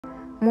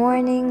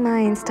Morning,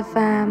 my Insta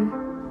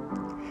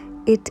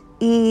fam. It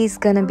is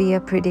gonna be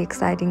a pretty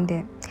exciting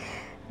day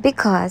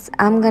because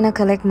I'm gonna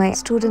collect my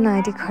student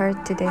ID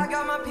card today.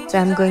 So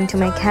I'm going to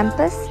my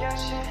campus.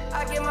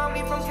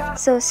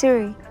 So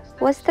Siri,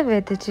 what's the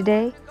weather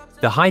today?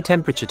 The high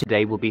temperature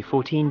today will be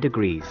 14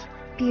 degrees.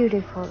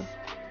 Beautiful.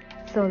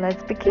 So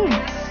let's begin.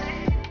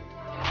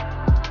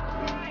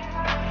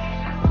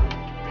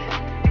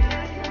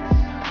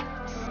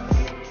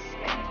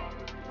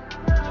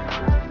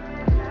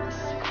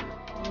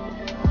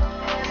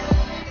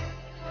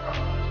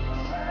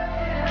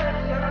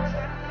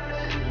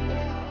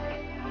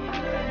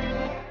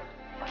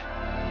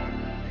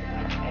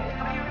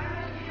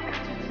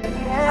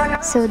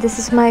 So this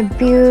is my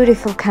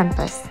beautiful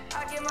campus,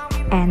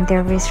 and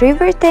there is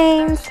River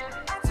Thames.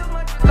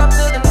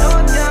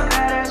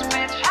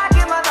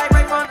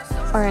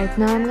 Alright,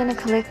 now I'm gonna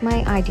collect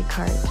my ID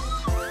card.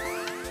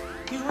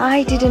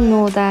 I didn't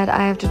know that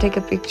I have to take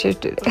a picture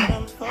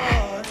today.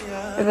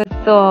 It was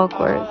so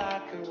awkward.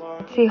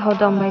 See how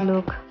dumb I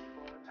look.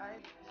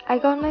 I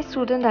got my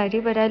student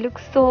ID, but I look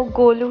so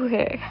golu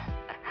here.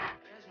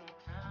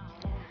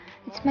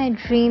 It's my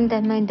dream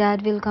that my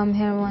dad will come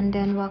here one day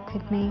and walk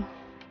with me.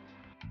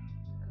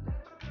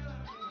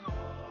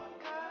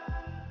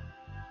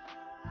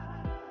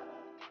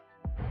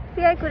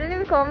 See, I couldn't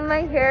even comb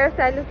my hair,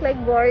 so I look like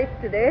Boris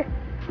today.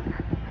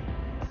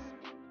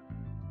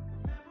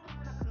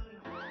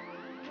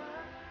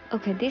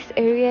 Okay, this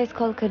area is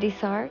called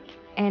Kadisar,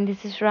 and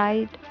this is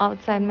right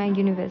outside my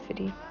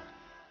university.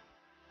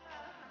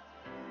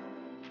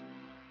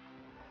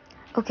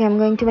 Okay, I'm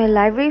going to my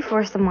library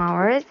for some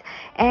hours,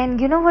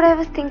 and you know what I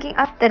was thinking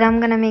of? That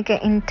I'm gonna make an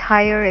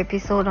entire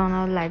episode on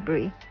our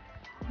library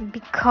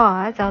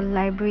because our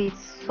library is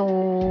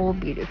so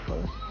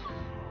beautiful.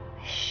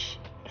 Shh,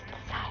 it's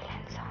the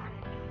silent zone,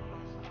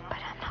 but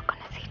I'm not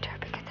gonna sit here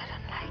because I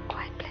don't like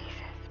quiet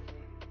places.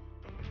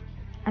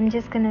 I'm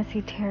just gonna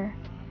sit here,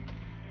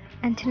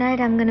 and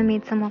tonight I'm gonna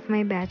meet some of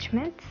my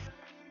batchmates.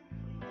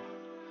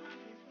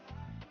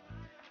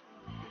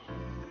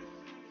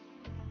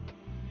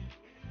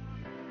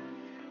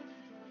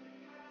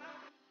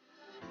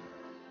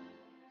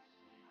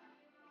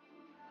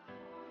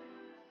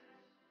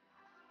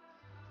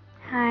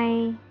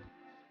 Hi.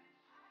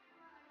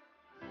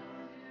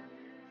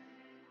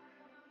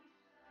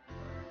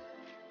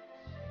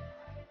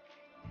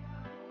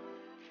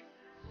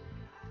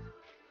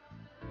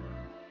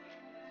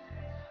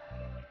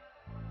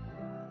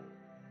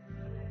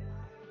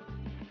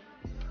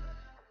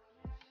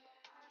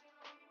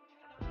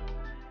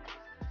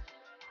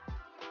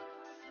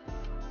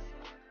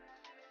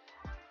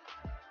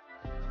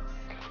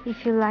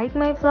 If you like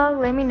my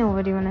vlog, let me know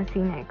what you wanna see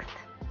next.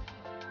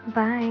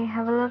 Bye,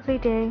 have a lovely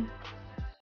day.